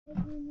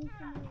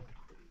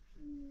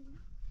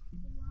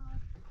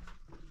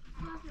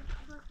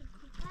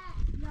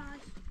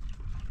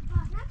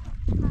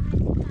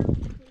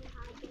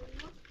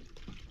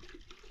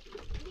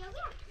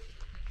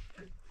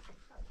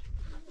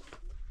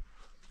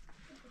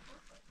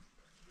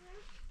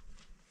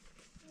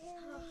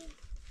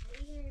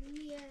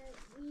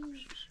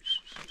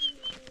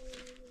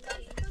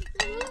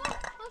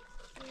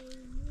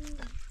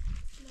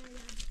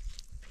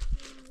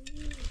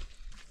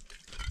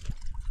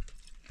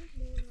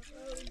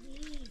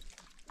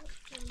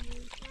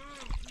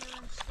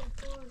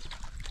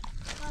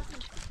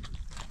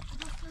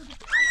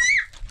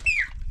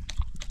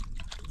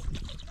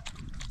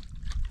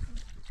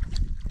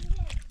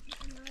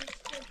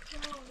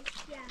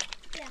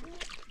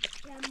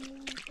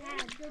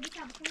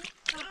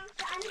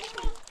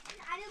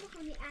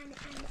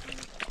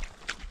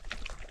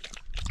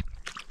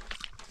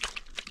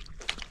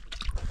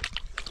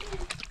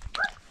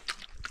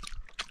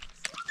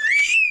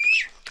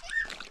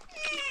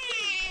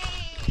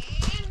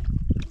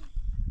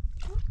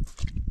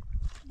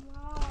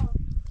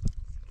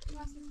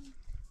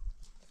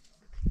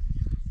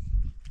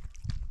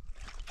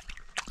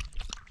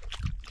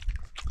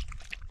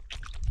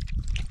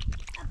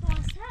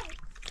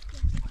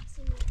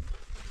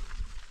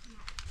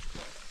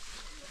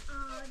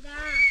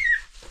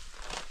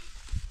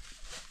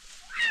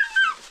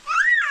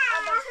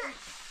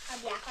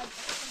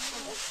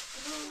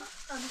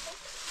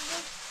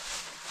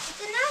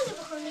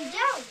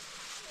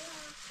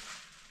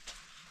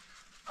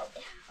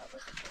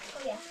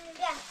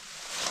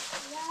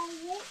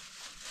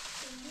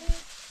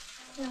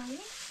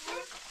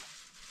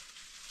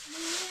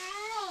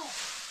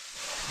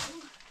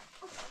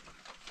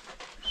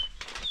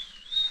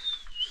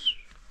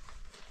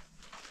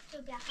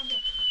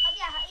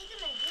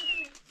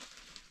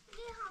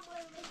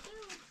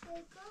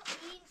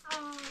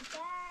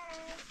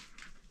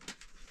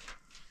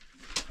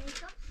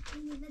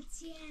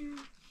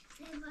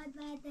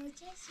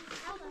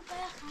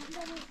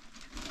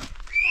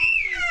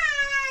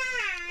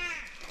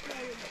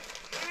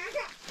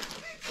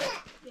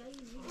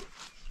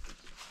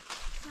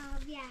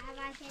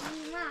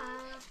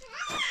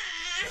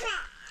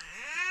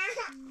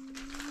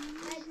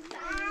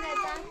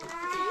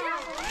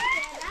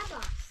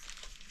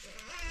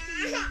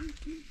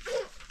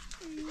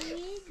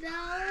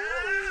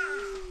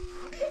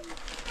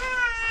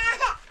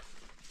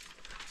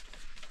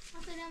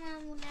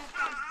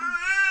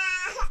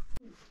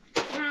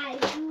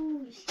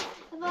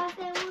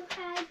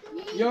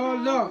یا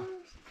الله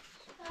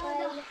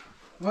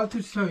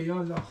تو چطوری؟ یا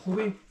الله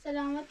خوبی؟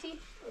 سلامتی؟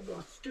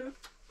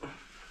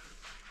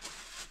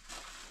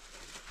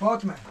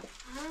 فاطمه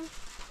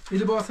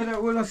این لباس رو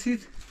اول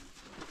هستید؟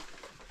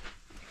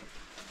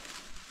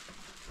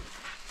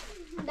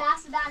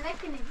 دست در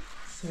نکنیم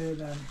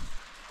سه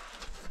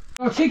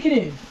چی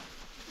کنید؟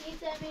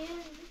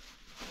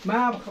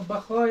 من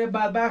بخواه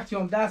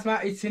بدبختیم دست من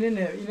ایچینه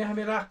نه اینه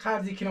همین رخ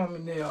قرضی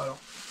کنم نه یارم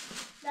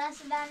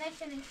دست در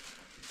نکنیم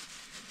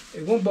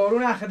اگون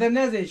بارون اخدر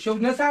نزه شو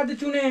نه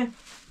سردتونه؟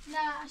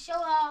 نه شو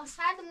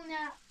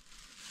سردمونه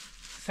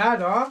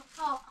سرد ها؟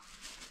 ها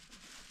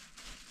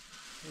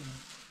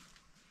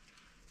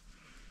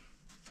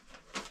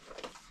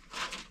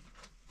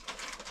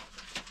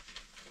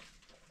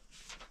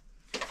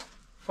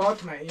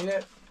فاطمه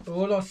اینه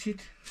اول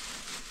هستید؟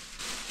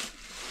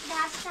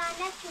 دست در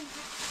نکنیم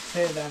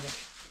سه دانه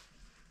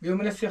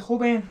بیومونه سه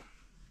خوبه؟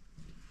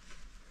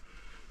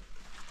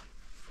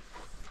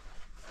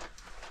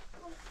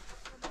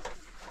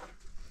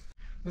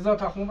 بذار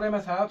تا خون بریم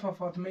مثلا تا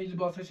فاطمه این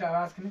لباسش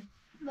عوض کنه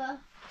با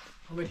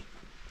خب بریم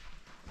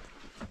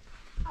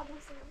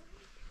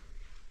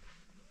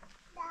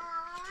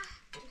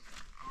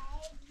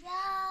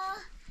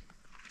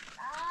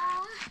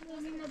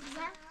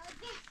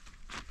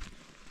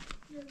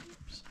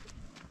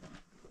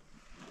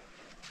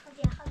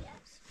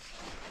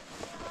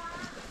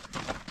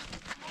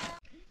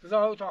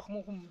بذار تا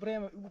خون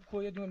بریم او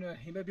کوی دونه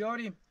هیمه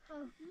بیاریم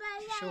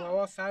شو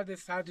هوا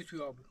سرد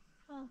توی آبو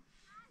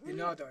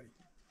اینا داریم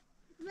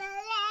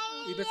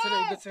ای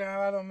بسره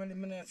اول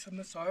من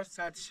سایر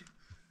سرد شه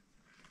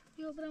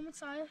یو برم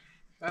سایر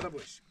بعدا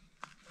باش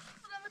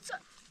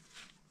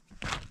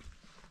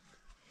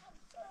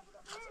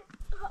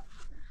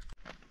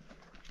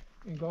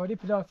این گاڑی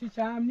پلاستیک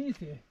هم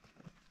نیسته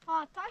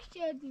تاش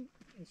کردیم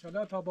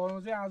انشالله تا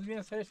بارونزه از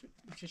روی سرش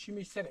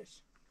چشیمش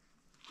سرش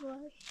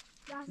باش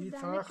دست این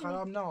در سایر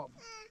خراب نکنیم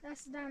نه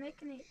دست در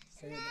نکنیم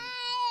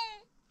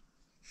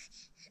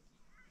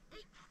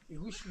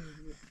ایهوش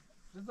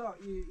رضا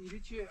ایری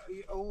چی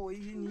او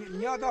این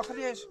نیا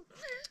داخلش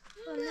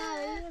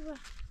نه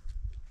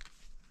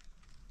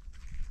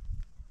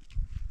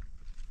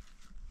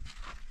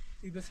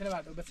ای بسنه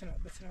بعد بسنه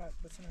دست در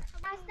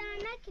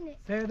نکنیم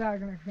سه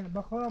درگ نکنه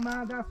بخورا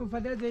من دست و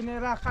فده زینه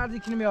را خردی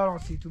کنه میارم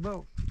سی تو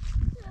بو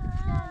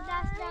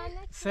دست در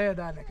نکنیم سه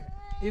در نکنه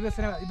ای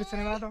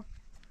بسنه بعد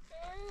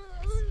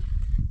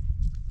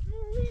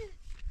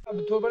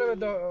تو بره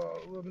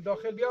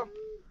داخل بیا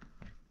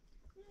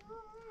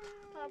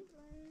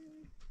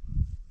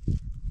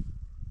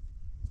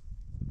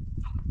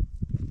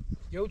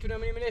یه تو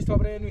نمی‌نیم نیست تا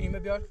برای نویمه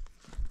بیار.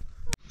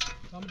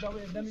 هم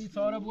دمی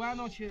سارا بوان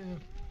و چه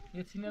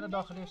یه سینه رو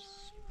داخلش.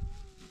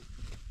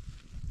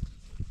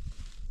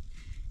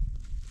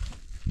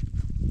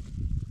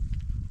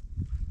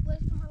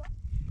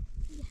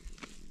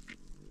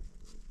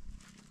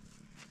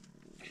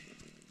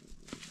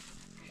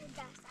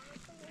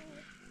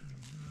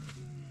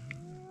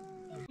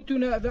 تو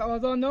نه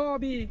آزان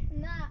نابی.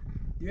 نه.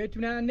 یه تو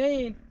نه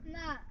نین.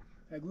 نه.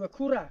 بگو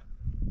کوره.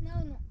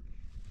 نه.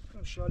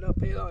 انشالله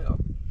پیدا یا.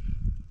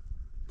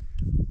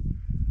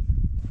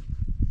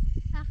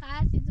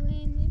 خاصی تو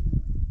این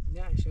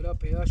نه انشالله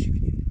پیدا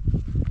شکنیم.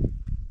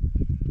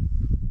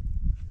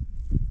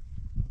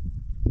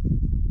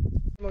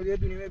 ما یه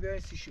دونیمه بیاین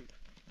سی شد.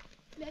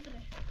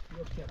 بگره.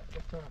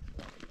 دکتر.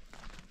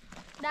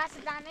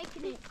 دست دانه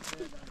کنی.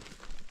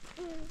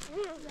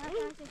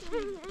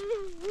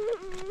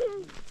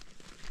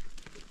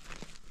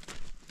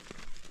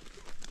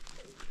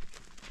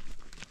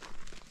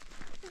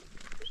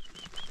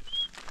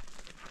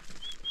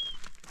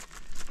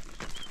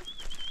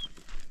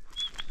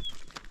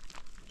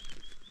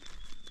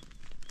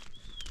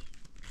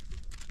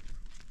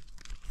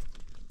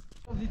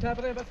 زیتر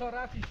بره بسا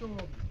رفتی شما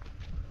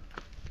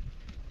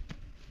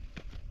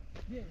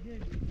بیا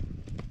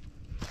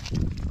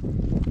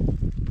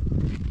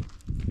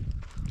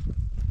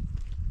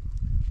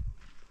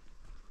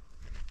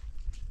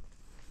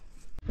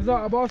بذار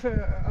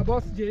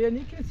عباس جریه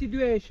نیکنسی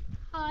دوش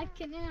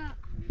کنه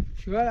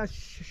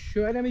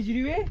شوهر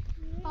نمیجری وی؟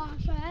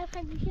 شوهر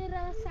خیلی میشه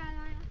رو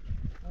سلام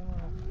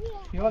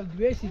خیال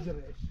دوشی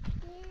زرش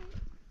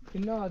که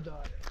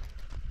نداره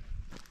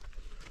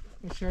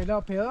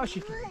انشالله پیدا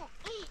شکنی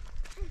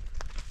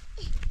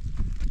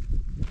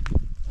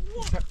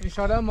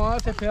انشالله ما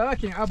پیدا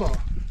کنیم عبا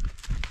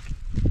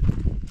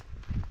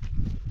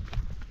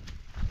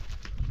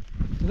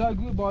بذار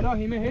گوی بالا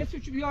همه حسو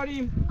چی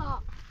بیاریم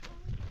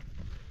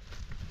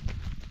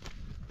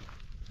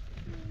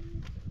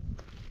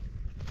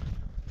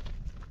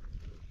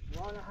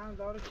وانا هم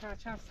داره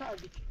چند سال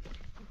دیگه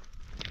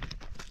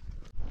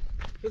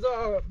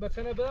بذار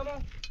بتنه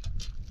برم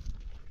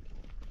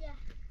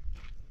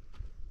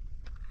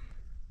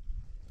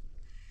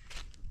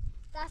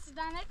دست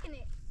دانه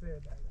کنی سه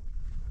دقیقه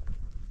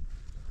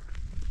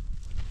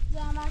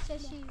زمان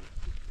چشی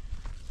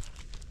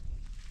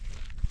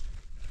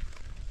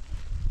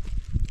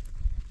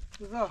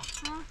بذار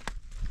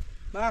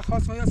من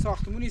خواستم یه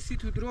ساختمونی سی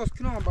تو درست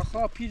کنم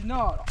بخواه پیل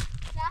نارم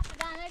دست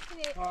دانه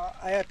کنی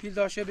اگه پیل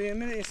داشته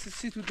بیمه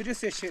سی تو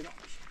درستش شدم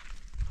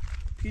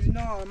پیل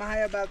نارم من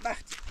های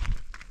بدبختی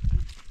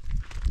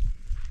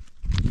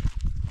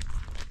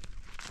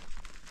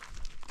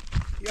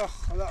یا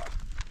خدا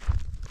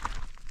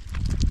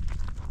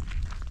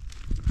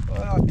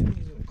باید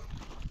تمیزون کن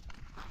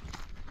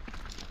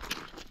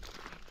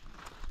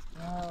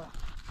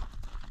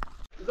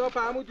بذار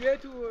فهمود بیای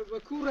تو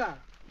کوره نه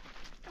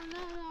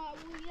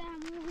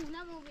بویم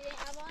نمو بیم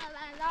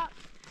اما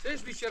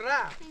سش بیشه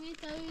رفت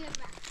نمیتونی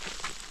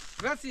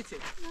رسیته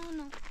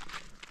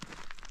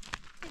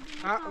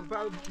نه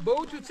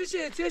با تو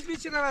چش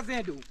بیشه رفت از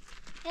ندو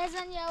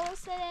یزن یا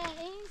وسر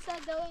این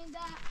صدا و این دا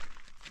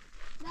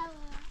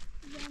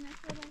جانت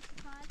رو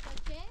خواهد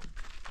که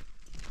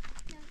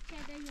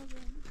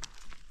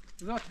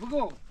زات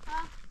بگو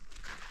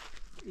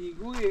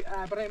ایگوی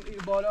ابراهیم ای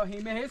بالا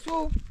همه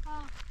هستو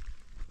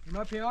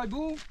همه پیاد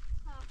بو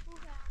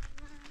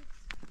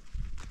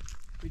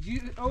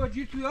او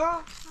جیر توی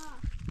ها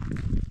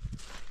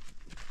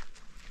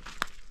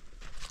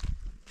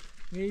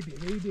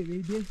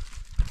ویبی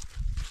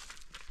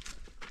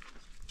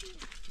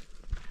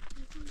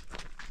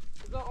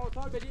بزا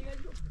آتار بلی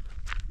نجو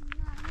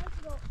نه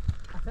نجو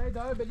اصلا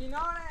داره بلی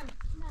نارن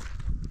نه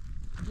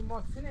جو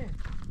ماسنه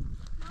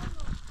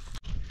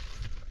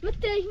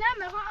متريش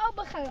نعمل أو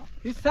بخير.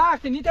 هي ساعة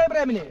نيتا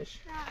برامنيش.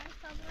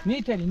 لا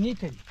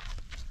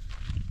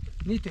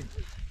نيتلي.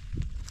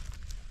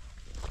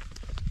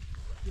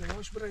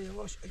 يواش برا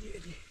يواش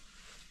أدي.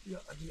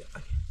 يا أدي.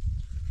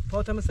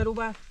 فاطمة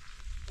سلوبة.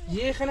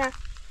 يخنا.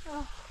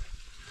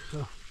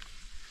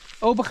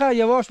 أو بخير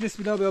يواش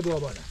بسم الله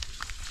بابا.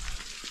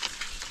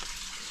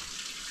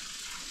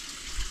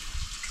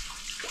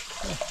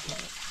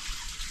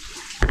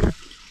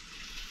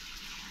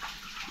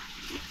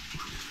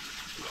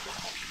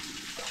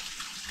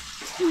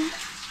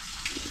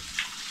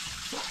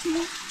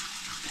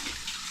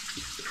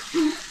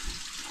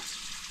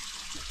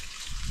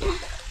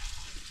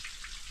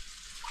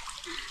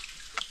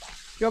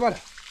 يا بلا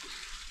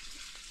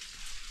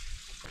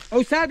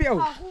او سابي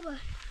او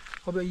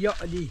خب يا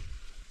علي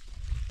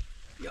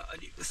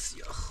بس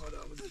يا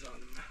خدا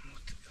بزران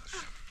محمود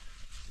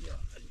يا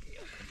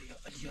علي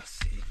يا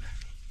سيدنا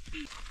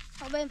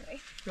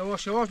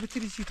يواش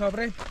بتري شي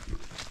تابرين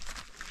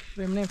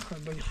بمنين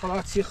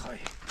خلاص سي خاي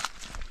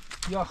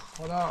يا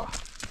خدا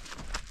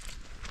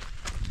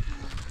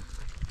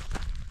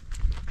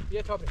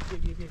يا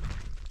تابرين بي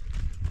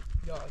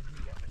يا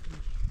علي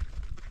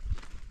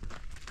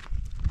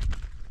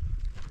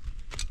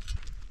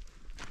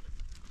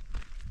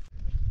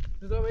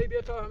رضا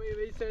بیا تا همه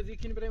به سر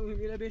زیکین بریم اون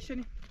میره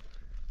بشینیم.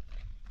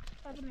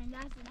 خب من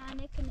دست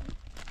نکنم.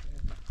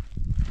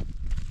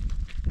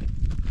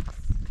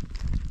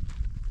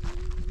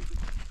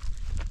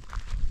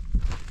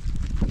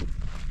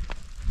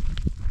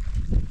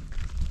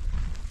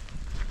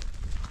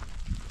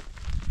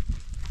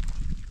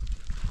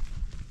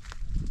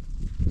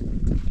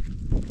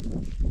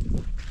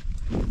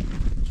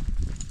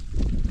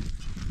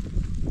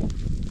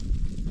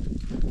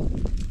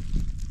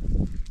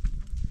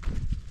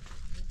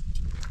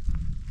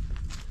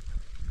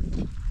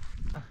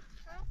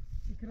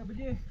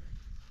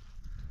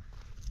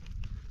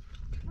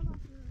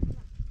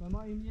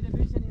 ما این میره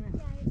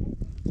بشینیم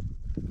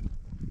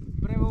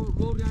برای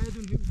گور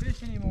یادون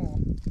بشینیم و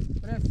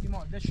برای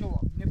سیمان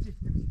دشوا نفتی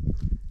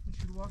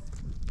شروع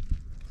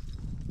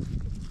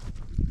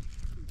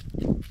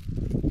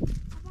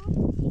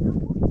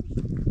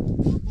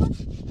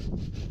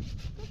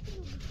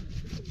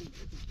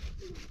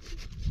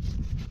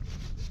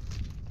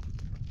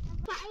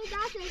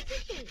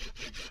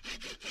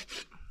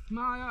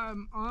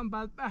ما آن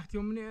بدبختی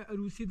من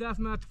روسی دست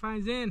من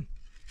تفنگ زن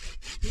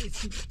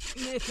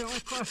نمیتونم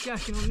کار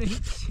کنم نه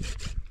هیچ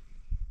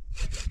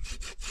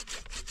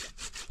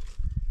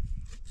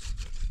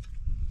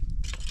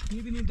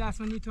میبینید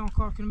دست من نمیتونم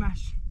کار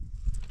کنمش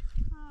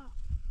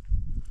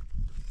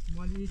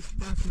مالی هیچ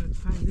دست من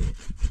تفنگ زن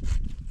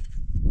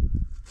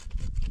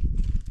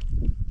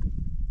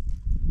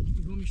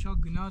دیگه میشه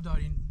گناه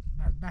دارین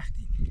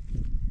بدبختین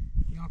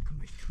یا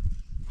کمش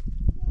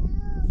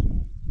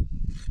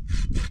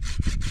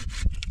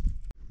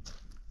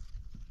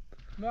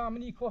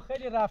من ایکو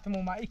خیلی رفتم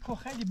و من ایکو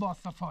خیلی با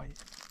صفایه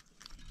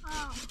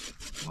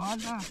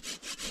والا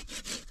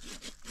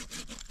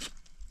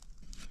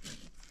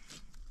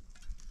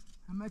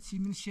همه چی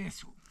من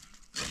شیسو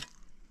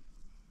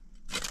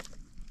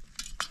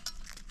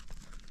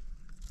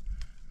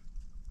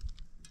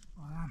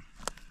آدم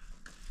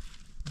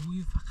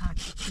بوی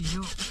فقط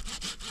ایلو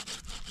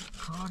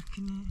کار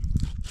کنه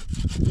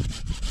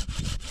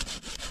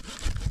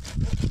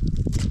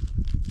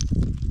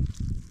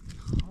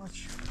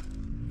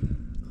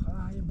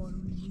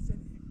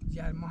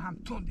گرما هم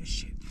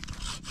تندش شد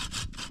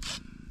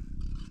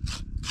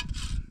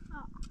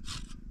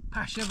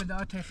پشه به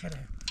دعا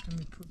خره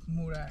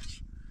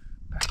مورش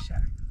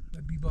پشه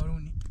و بی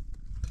بارونی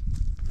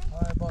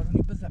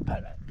بارونی بزن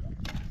پر بر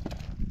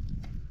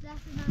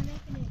دست نانه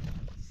کنه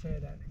سه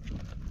داره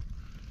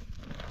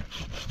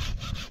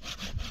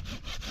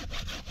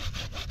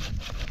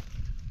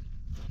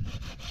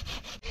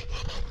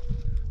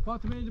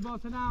فاطمه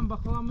لباسه هم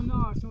بخوام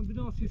ناشون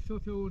بدون سی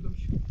صوفه اردم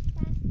شد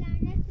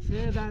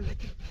سه داره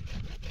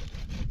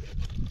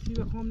سی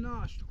بخوام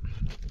ناشتم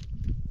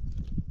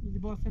این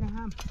لباسه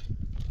هم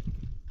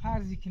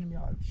قرضی کنم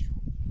یارم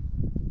شد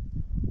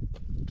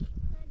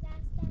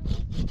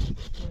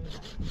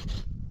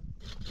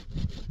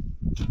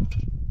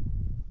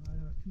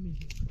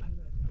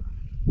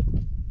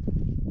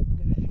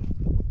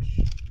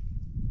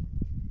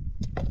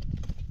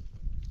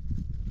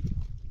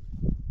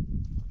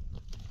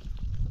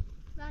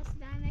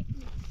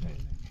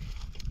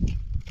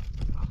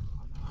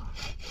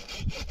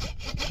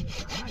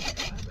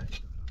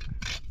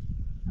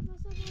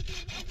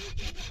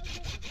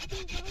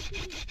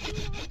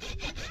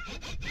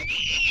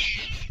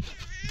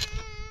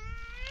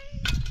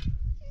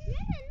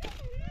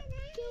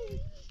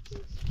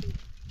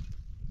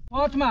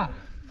فاطمه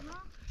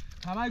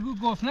همه گو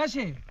گفت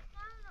نشه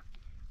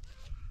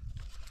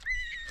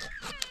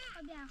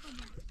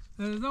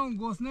اون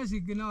گفت نشه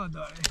گناه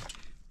داره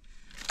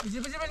بجه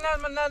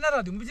من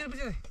نرادیم بجه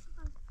بجه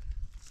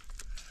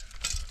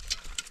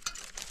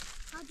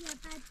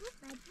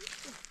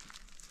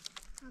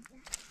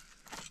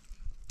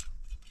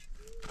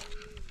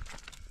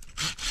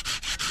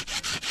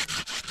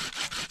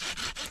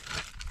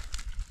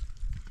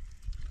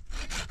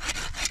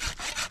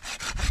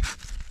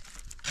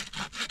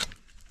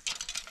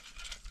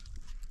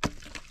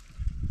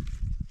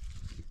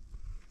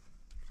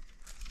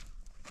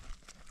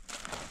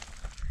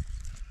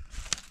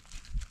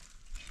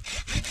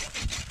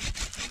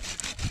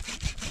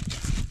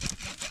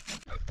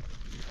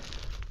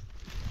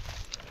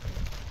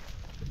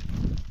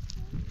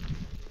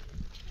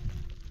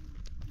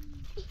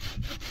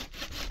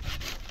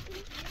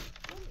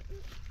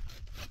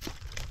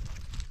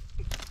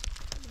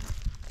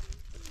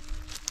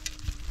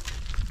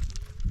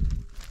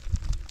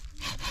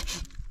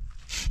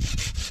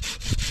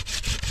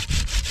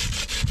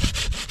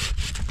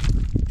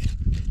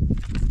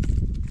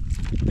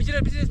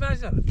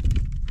اسمعش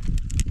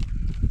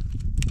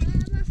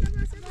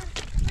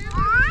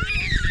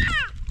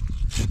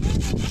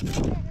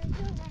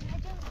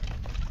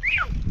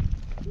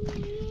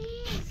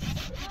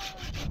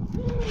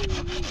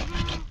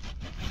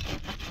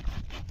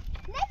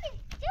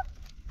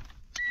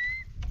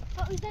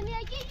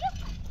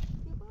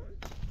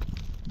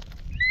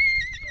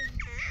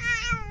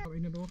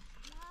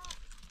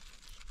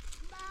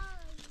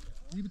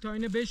تا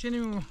اینه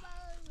بشینیم و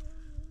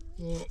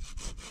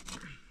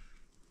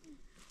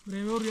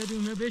بریم رو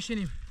یادیم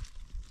بشینیم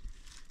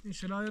این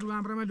شلای رو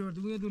هم برم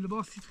لردگوی دو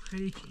لباسی تو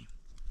خیلی کی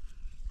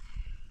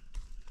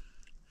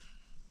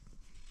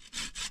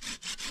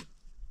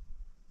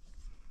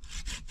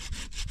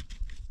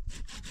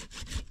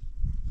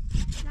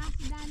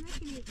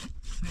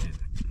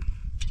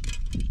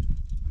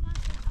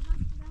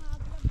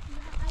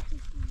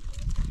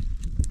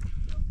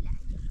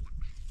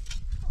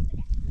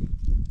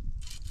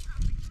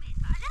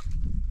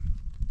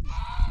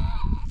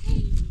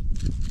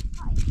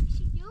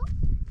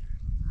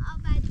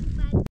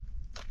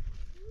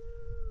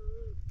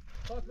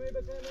فاطمه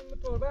بزنیم به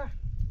تربه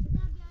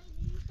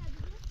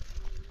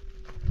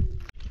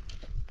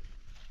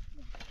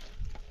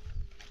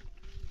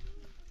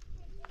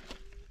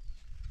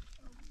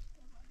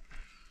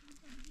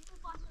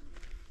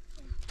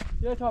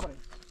بیا تا بریم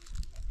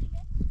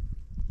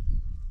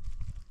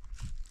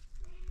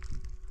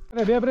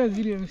بیا بریم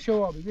زیبی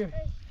شوابی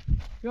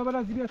بیا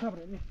بریم زیبی تا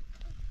بریم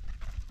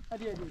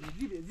هدی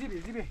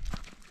زیبی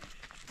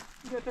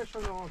بیا تا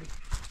شوابی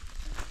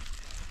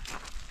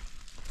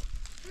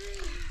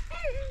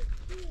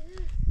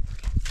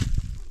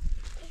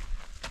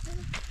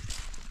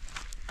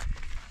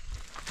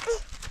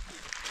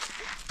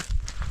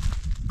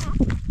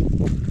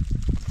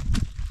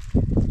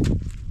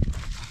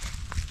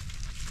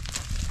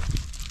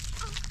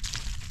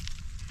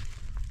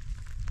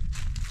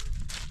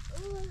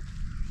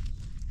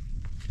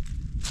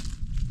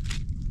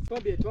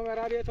تو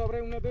مرا بیا تا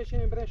بریم اونو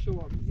بشینیم بریم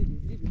شوابی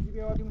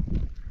زیبی آدم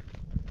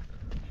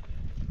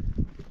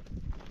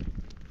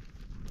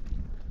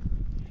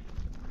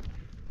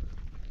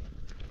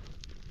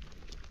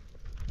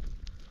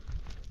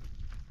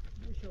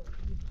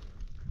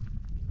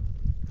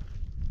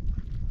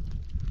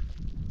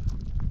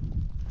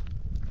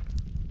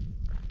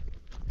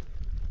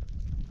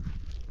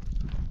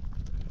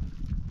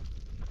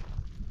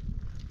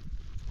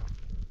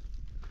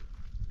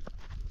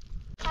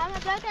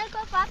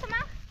Biblioteca, Fatima.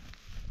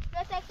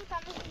 Biblioteca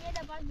também tinha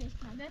da voz mesmo.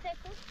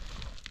 Biblioteca.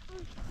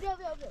 Viu.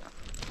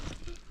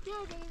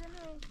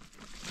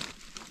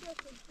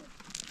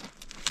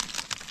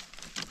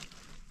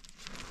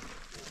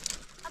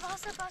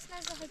 Abbas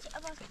نزد خودی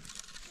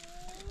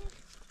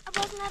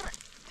Abbas نر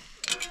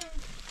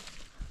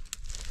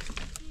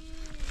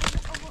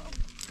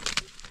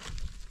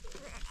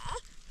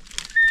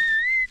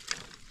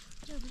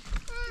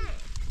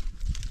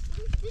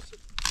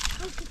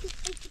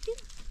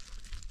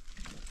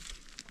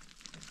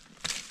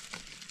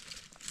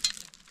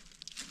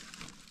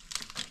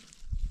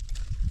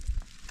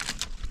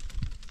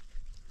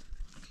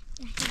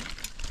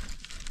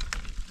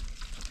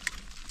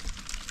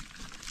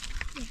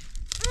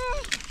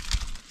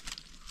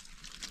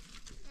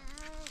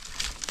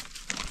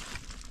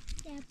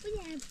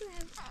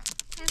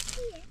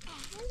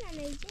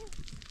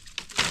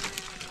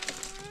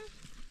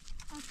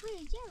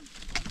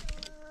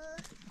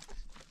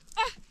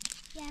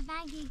Ya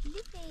ben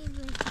gigli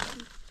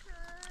favorite.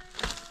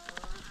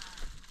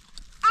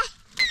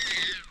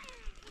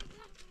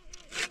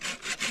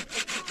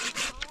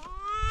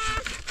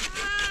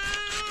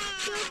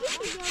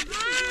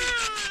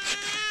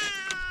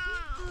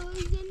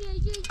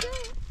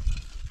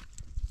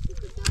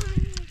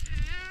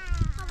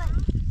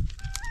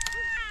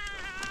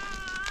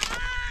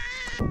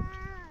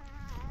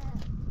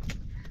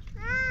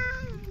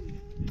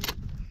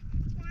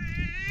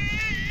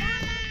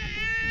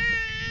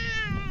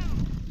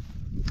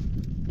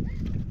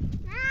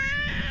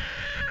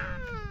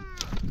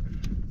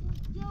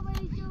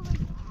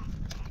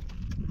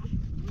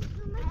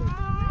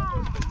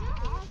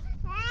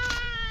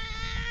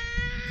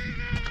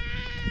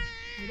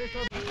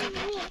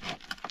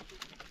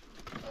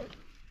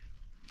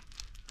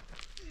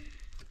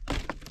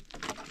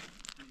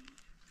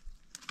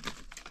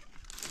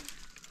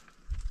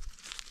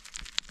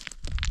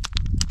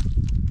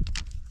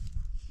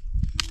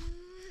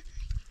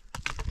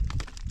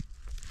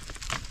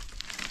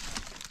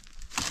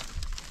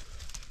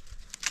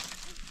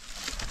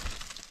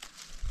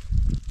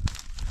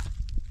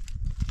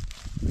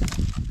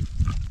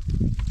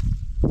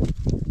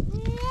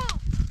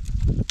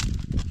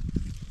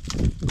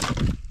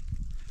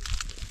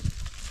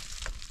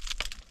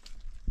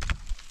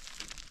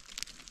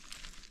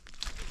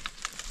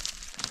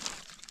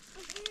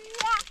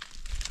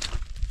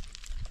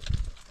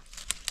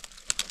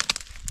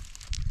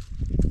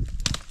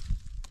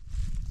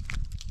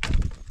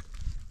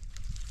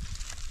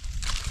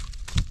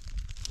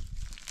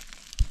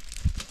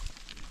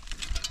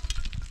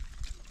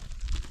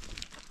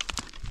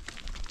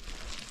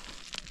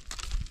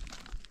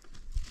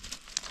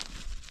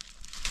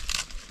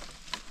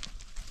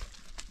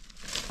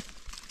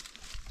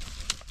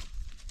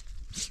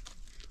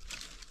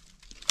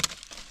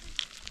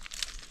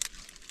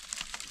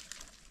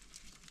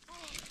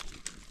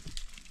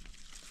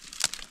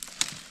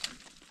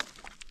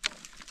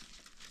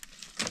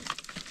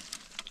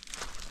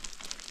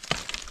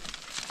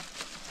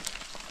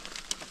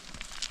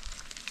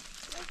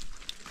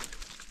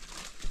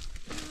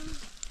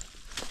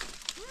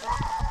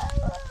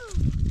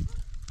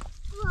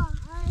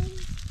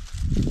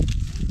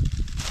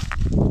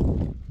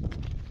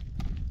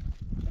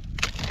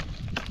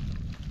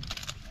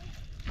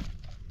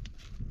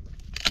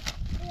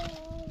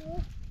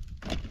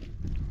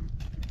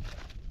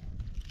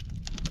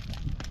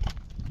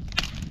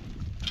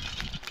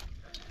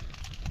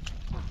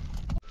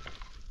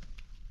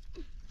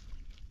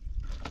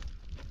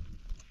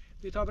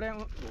 بیا تا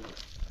بریم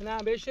نه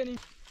بشینیم.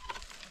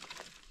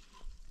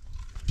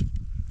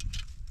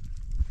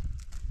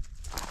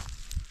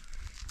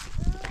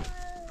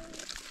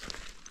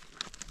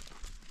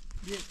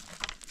 بیا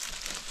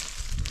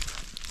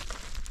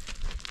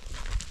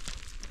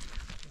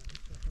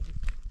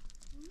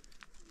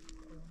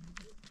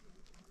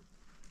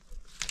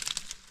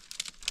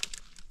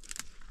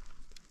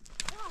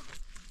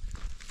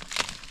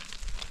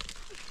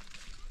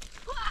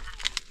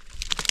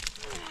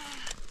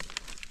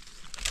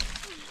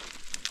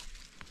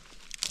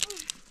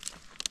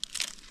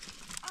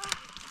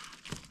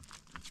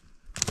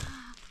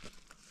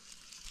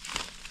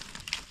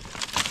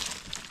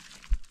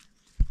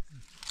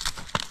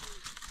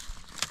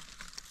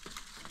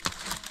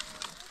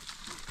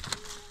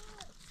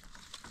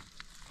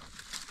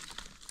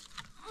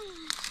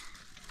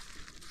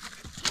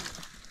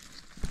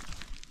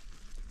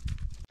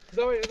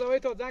زاویه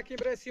تا زکی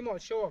برای سیما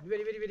شواب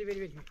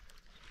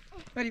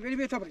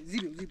بری تا بری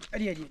زیبی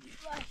علی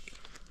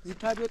زیب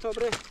تا بیا تا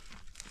بری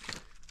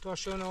تا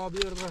شونه آبی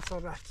رو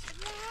بسارت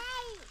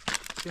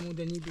که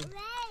مودنی بیم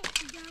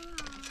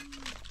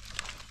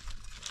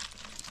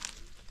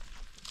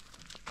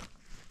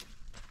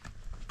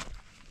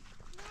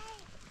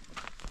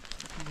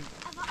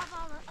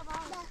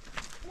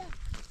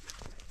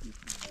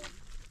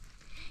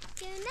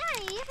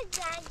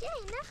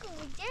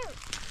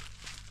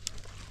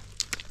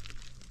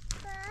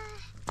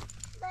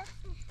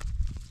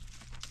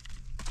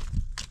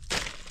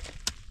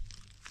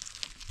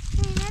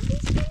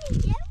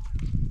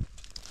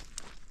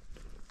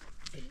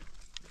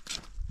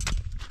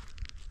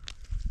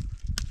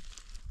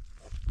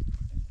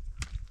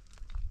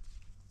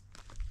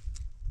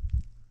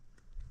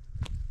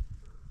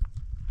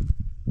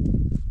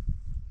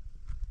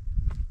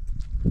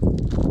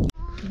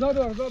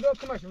زا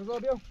کمش زا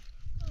بیا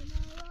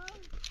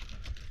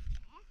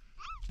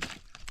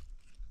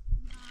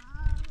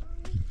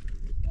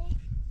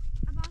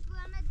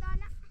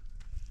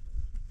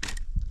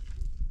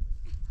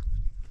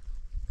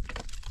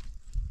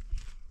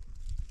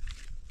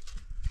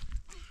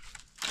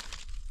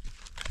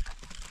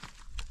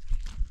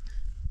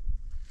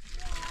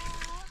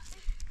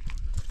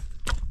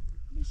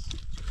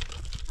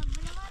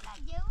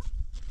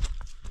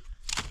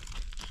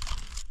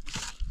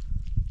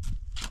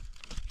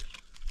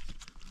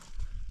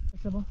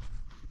سبا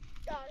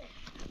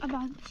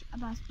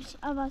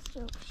عباس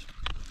شو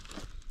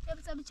يا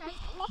بس ابي شاي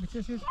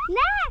بتشوف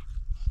لا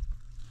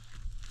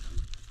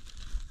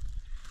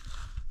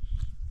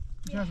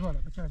بتشوف ولا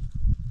بتشوف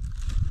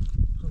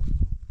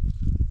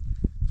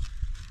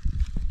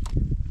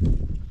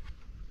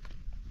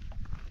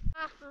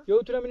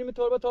يو ترى من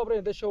متولبة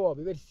تابرين ده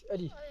شوابي بس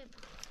علي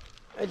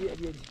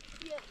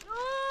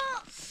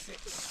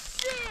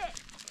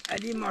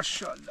علي ما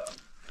شاء الله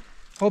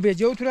خب يا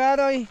جو ترى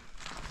هذا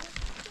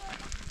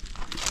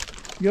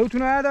جو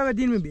ترى هذا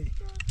ودين من بيري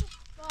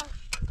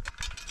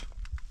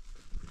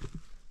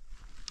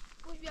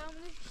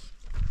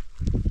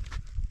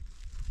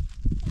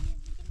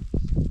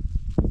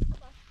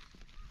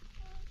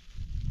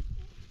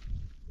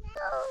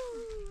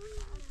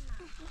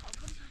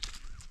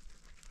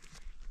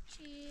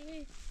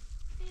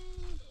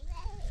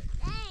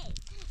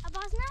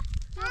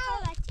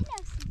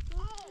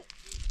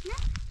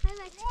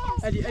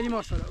علي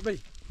ما شاء الله بلي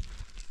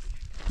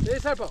ايه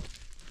سربا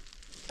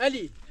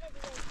علي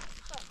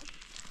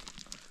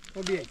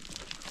وبيه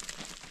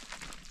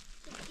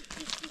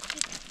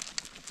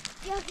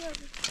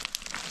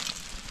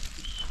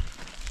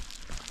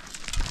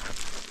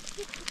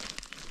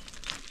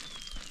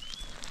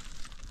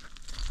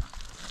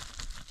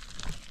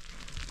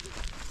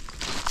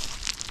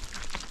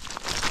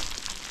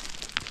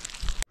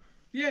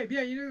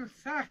بیا اینو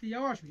سختی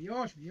یواش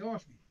بی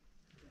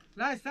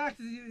لا سخت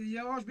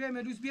یواش بیا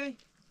مروز بیا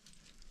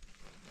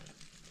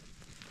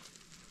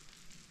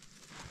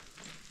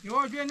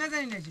یواش بیا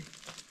نزنی نجی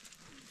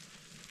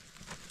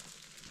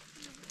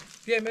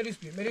بیا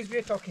مروز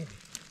بیا تا کنی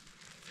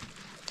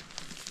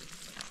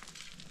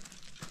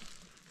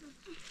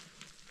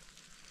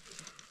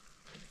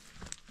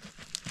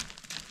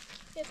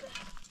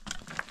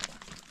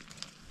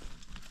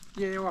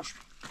بیا یواش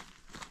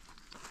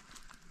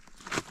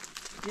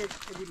بیا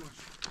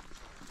دیماش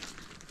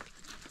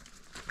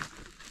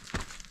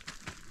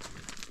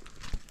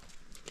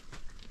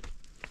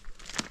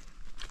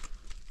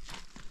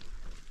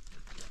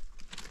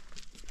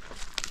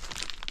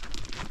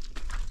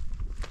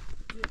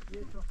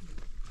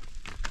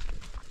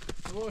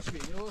يواش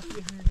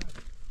بيه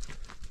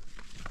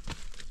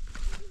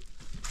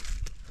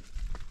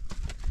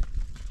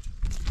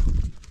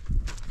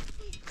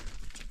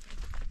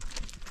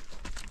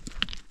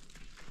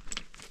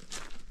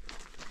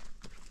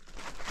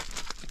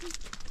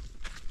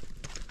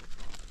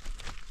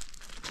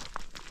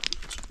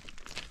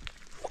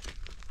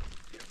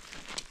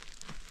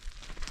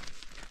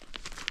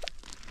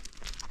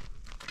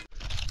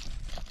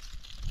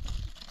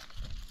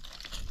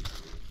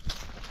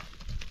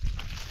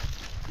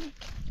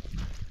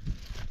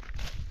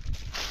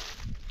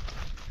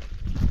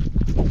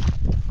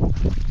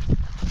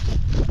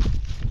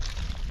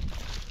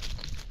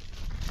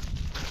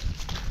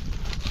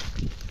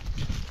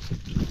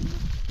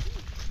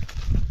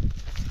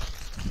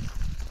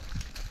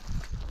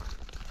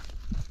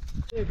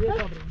بیا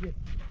بابا بیا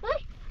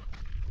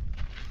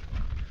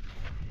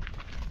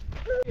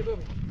بیا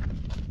بابا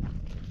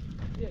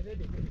بیا بیا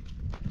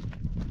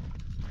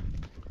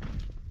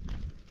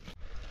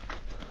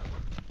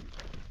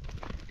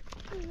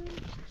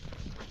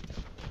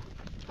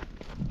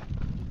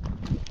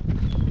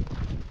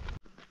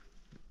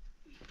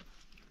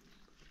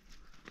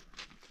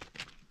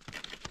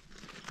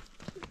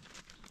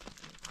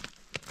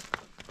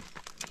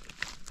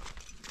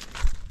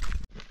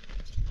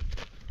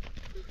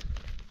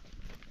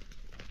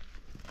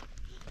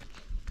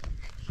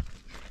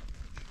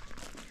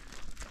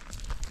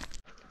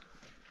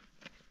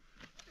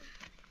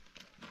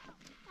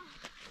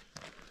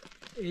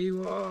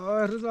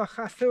ایوا رضا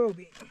خسته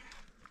بودی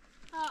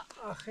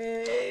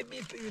آخه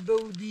به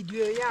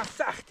ویدیویی هم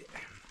سخته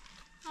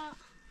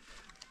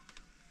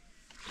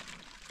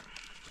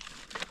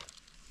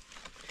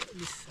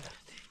خیلی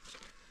سخته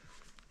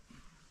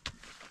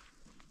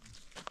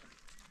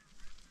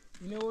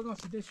اینه بودم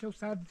سیده شب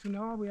سردتون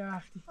ها بوی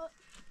اختی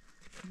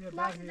یه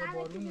بعد یه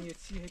بارون یه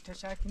چی هی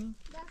تشکنی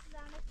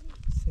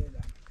سلام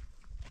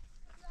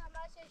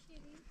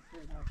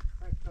سلام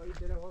تایی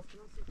دره هاست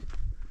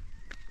نسی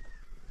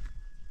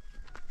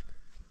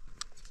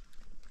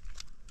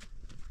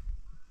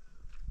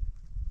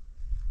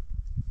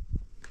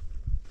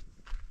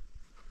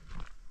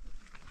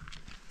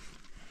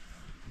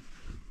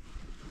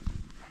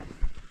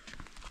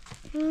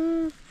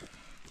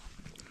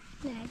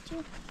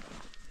نجو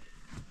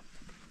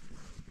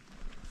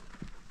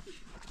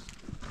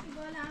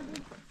بالا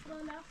بود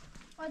بالا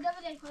آده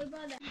بده کل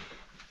بالا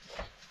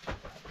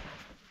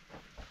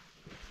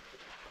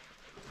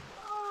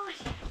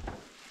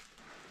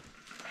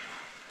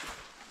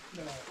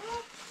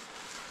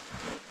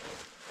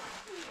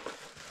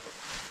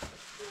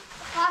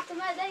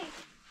فاطمه دایی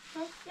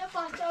یه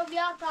پاچه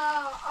بیا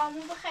تا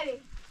آمو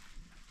بخریم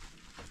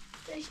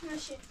داشت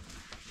نشه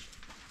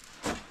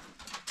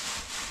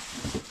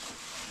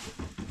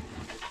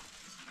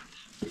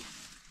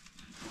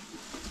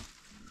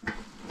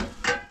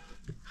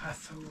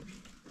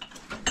حسابی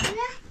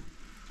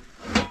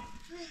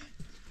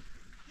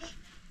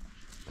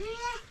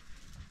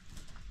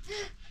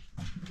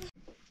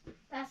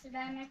دست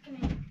در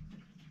نکنیم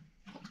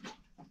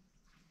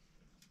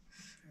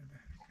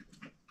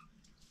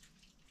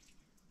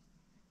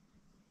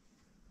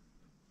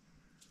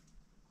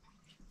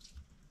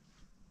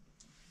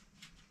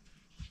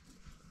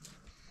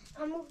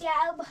امو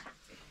گل بخر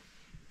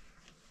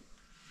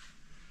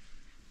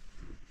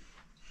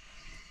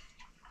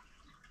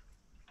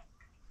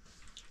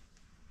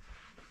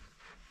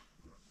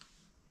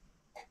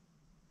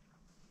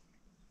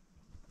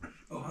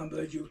هم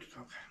باید جو تو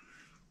تا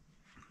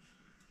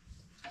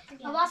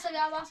واسه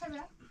بیا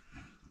بخیر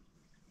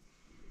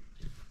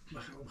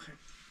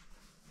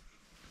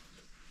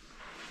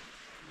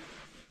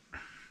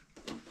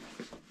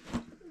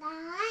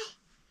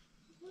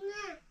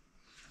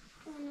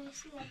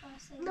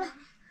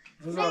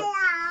رضا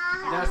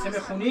درس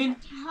میخونین؟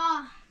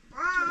 ها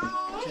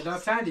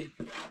کلاس چندی؟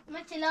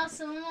 ما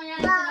کلاس اون یا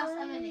کلاس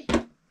اولی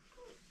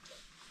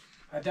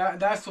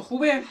درس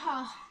خوبه؟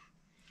 ها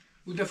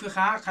او دفعه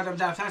خواهر قدم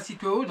دفتر سی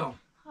تو اودم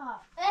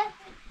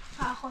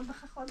ها خود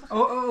بخیر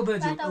او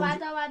بجو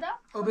بعدا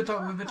او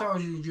بتا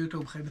جو تو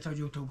بخیر بتا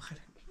جو تو بخیر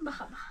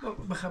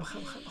بخیر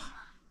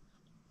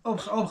او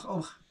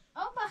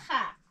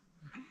بخیر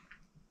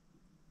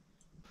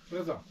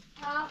رضا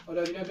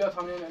حالا دیگه بیاد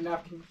همین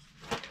نپکیم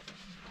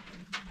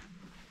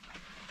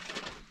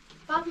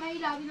فاطمه ای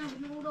لابینا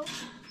بنورو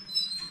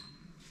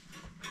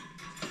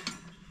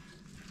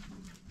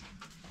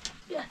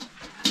بیا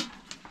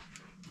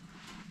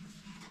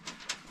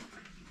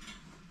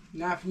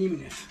نف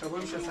نیمینه تا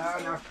میشه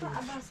سر نف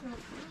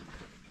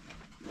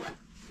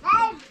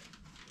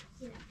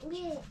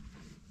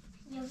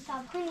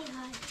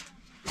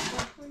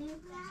کنیم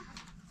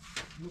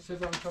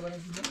موسیقی تا برای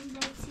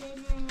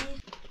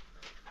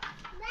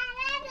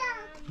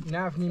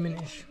نف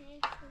نیمینش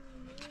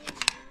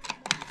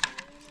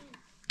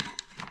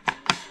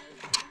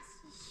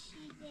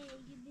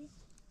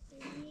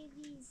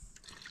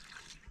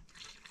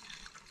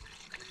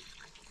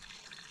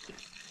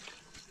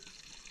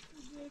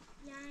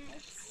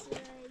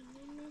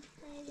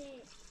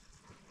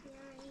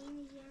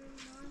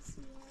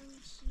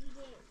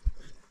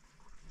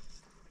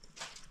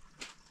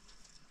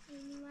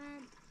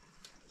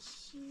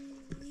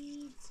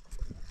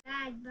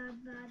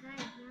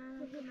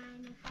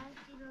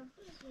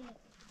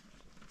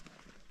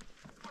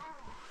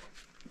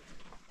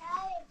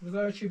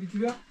رضا چی بیتی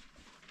بیا؟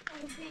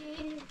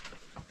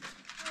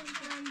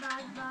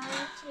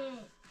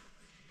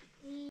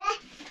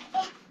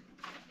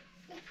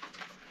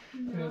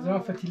 رضا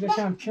فتیلش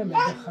هم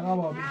کمه خراب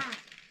آبی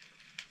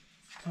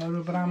تا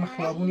رو برم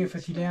خیابونی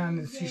فتیله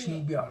هم سیش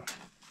نو بیارم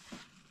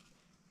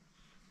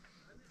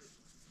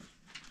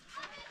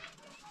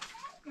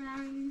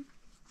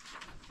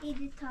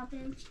ایدی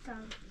تابیم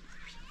چیکار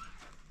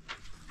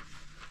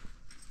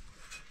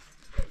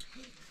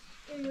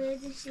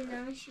امروز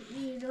شدم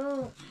شویی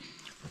رو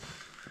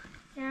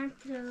دارم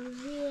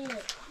تروزیه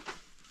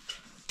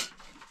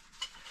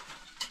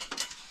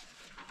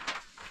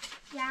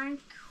یعنی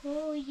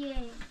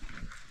کویه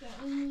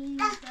که این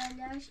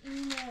بالاش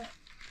اینه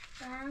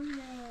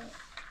یعنی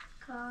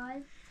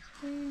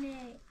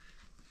کارخونه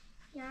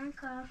یعنی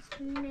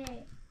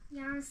کارخونه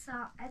یعنی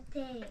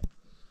ساعته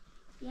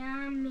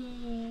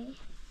یعنی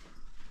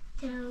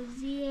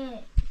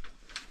توزیه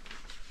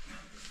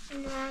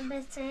یعنی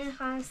بسیار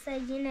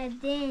خانستگین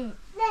دین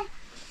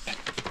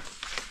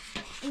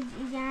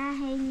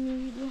یعنی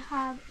هنگی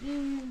خواب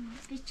این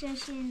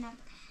بچشه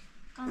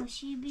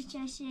نقاشی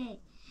بچشه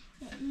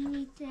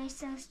اینی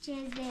تحساس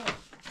چیزه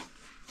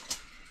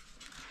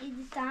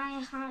این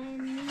تای خانه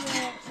میه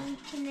این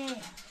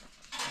کنه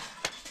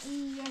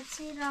این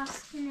یکی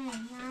راست کنه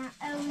یعنی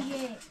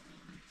اویه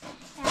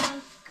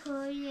یعنی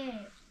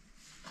کویه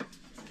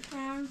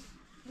یعنی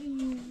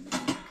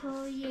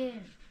کویه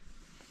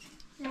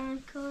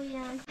یعنی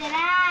کویه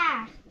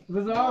درخت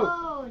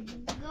رضا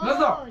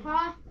رضا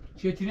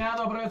چطوری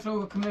هم برای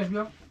تو کمش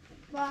بیا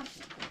باش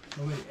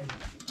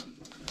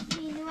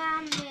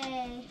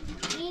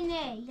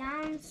اینه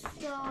یعنی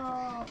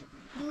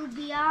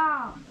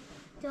لوبیا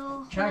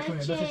تو چک کنه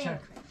دست چک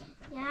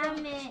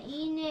یعنی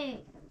اینه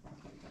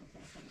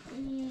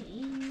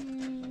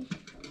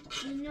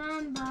اینو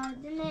هم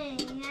بادمه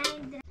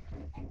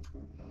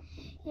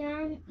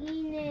یعنی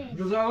اینه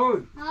رضا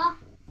اوی ها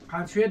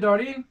قنچویه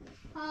داریم؟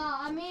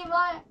 ها امی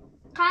وای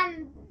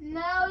قن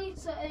نوی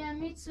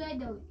امی سوی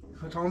دوی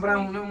فتام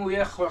برم اونه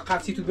مویه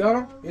قبسی تو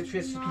بیارم یه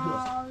توی سی تو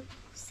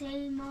درست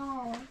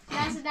سیما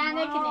دست در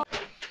نکنه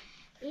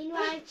این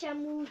وای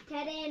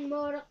چموترین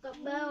مرغ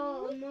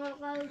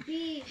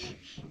بیش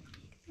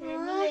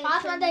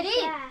فاطمه داری؟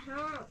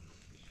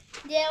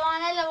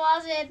 دیوانه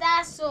لباس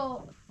دست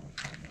و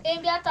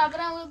این بیا تا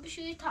برم اون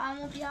بشوی تا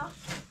امو بیا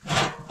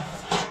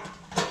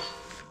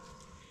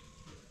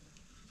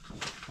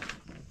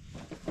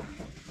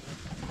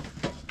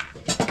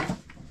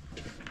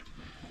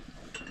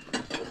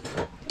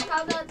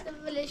قبلت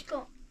ولش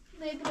کن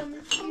میبرم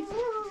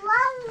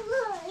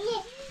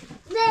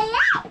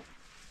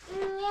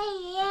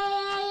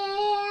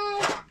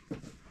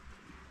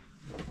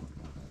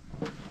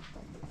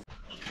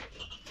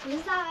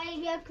Lisa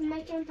بیا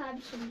کمکم تا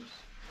بشویش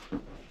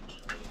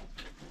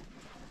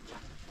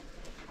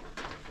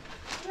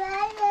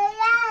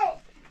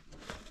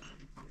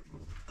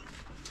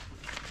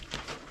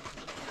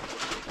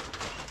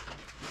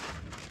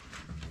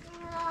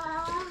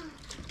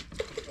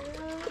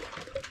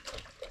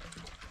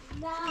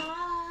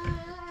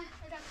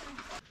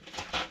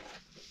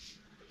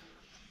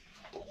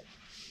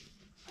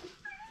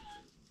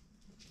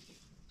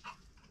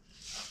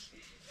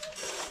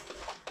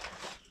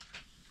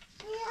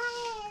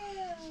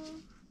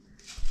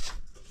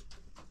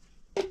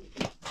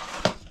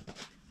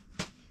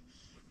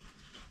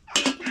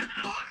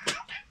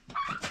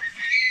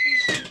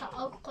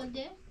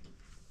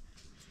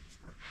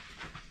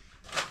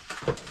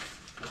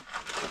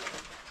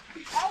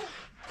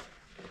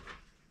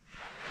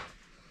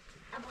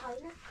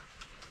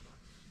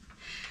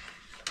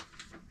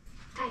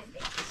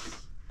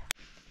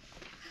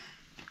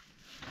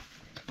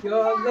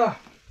یا الله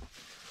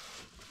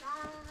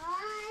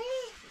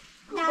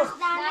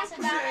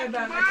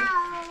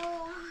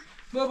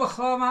بابا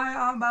خواه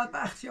هم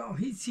بدبختی هم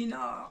هیچ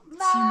سینا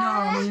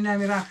این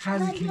نمیرم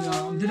خرد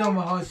کنم دیدم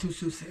ها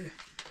سوسوسه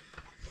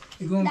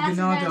اگم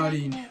گناه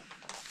دارین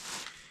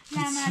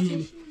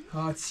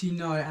ها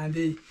سینا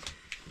انده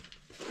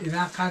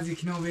ایران قرض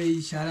کنم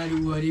به شرر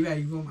اواری و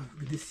اگم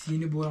بده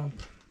سینه برام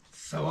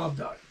ثواب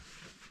دار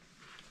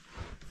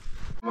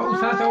او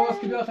ساعت آواز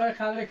که بیاد های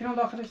خلقه کنم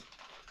داخلش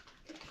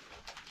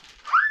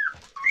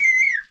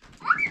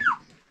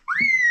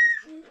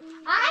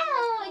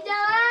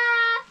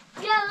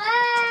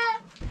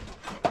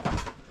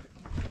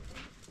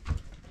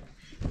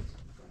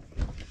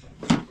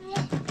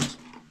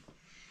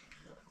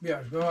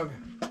بیار بابا بیار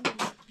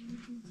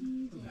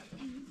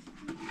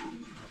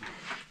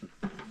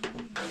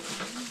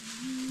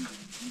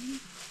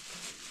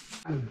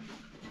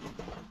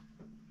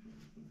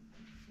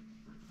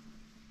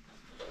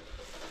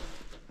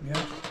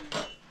بیار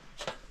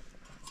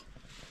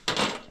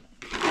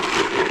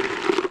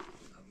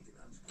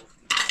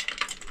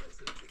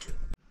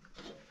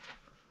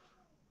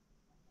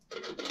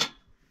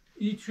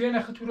ای توی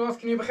نخه تو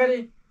راست کنی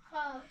بخری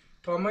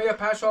تا ما یه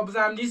پش آب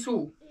بزنم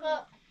نیسو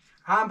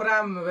هم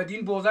برم و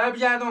دین بوزه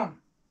بگردم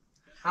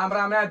هم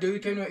برم نه دوی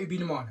تینو ای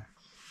بینمانه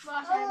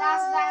باشه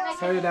دست در نکنه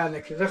سری در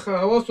نکنه رخ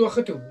حواس تو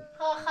خطو بود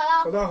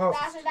خدا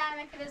حافظ دست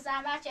در نکنه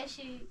زحمت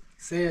چشی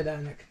سری در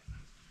نکنه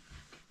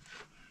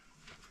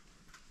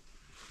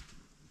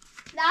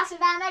دست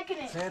در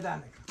نکنه سری در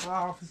نکنه خدا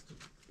حافظ تو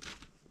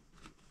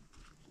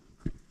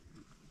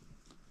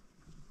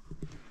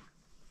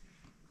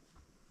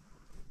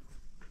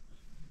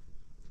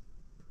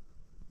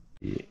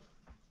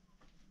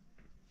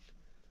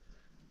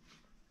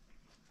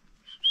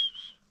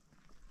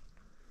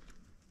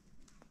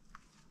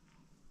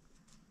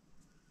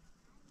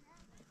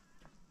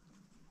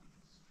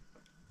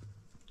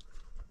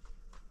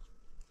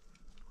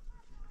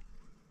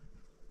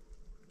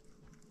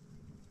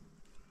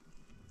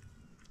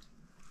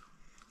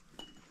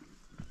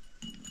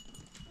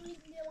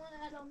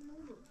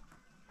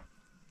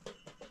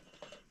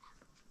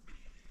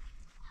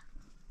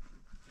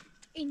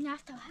این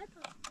نفت هر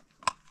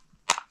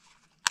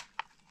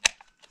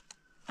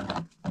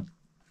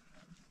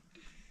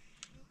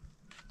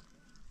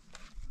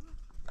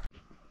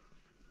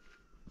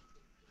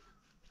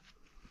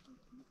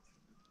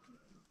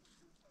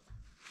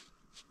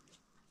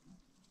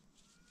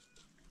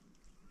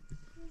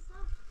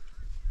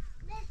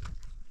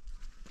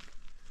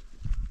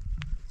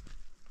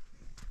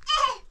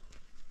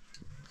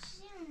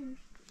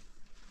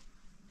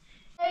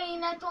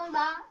نتون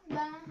با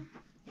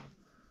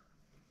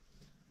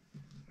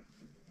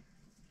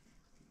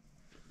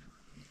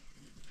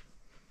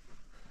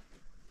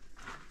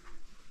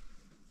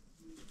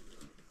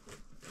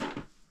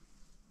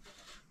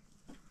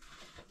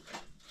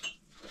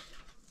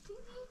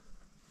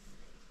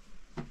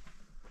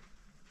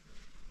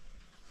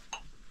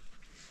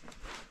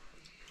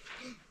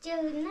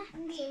جهودنا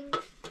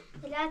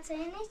لا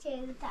تسيني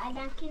شيء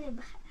تعلم كذا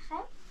بخير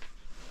خير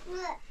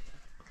لا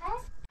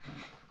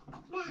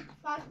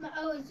فاطمة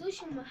أول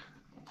زوج ما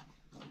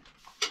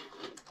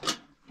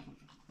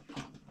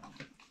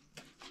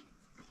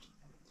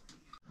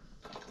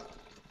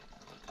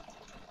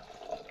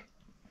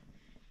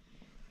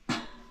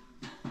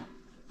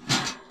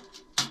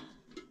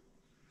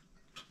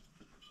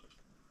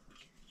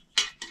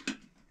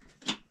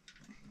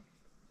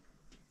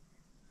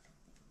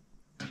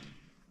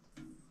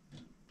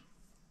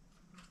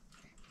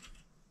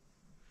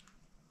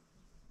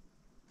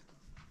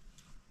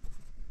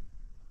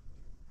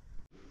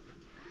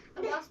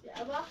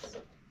أباص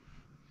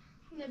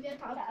نبي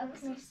أتعب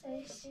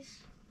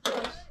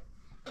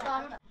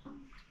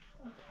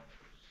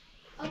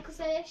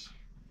أكسيش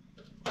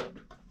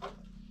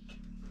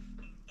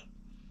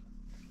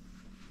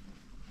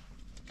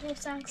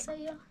ليش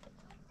أكسيه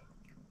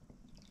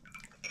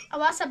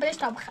أباص بليش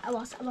طبخ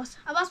أباص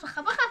بخ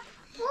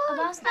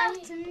أباص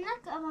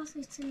تنك أباص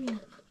يتسنى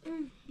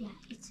يا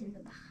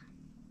يتسنى بخ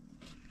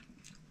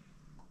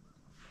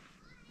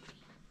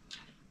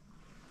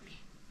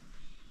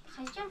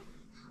خشم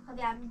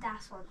أبي أعمل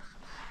دعس والله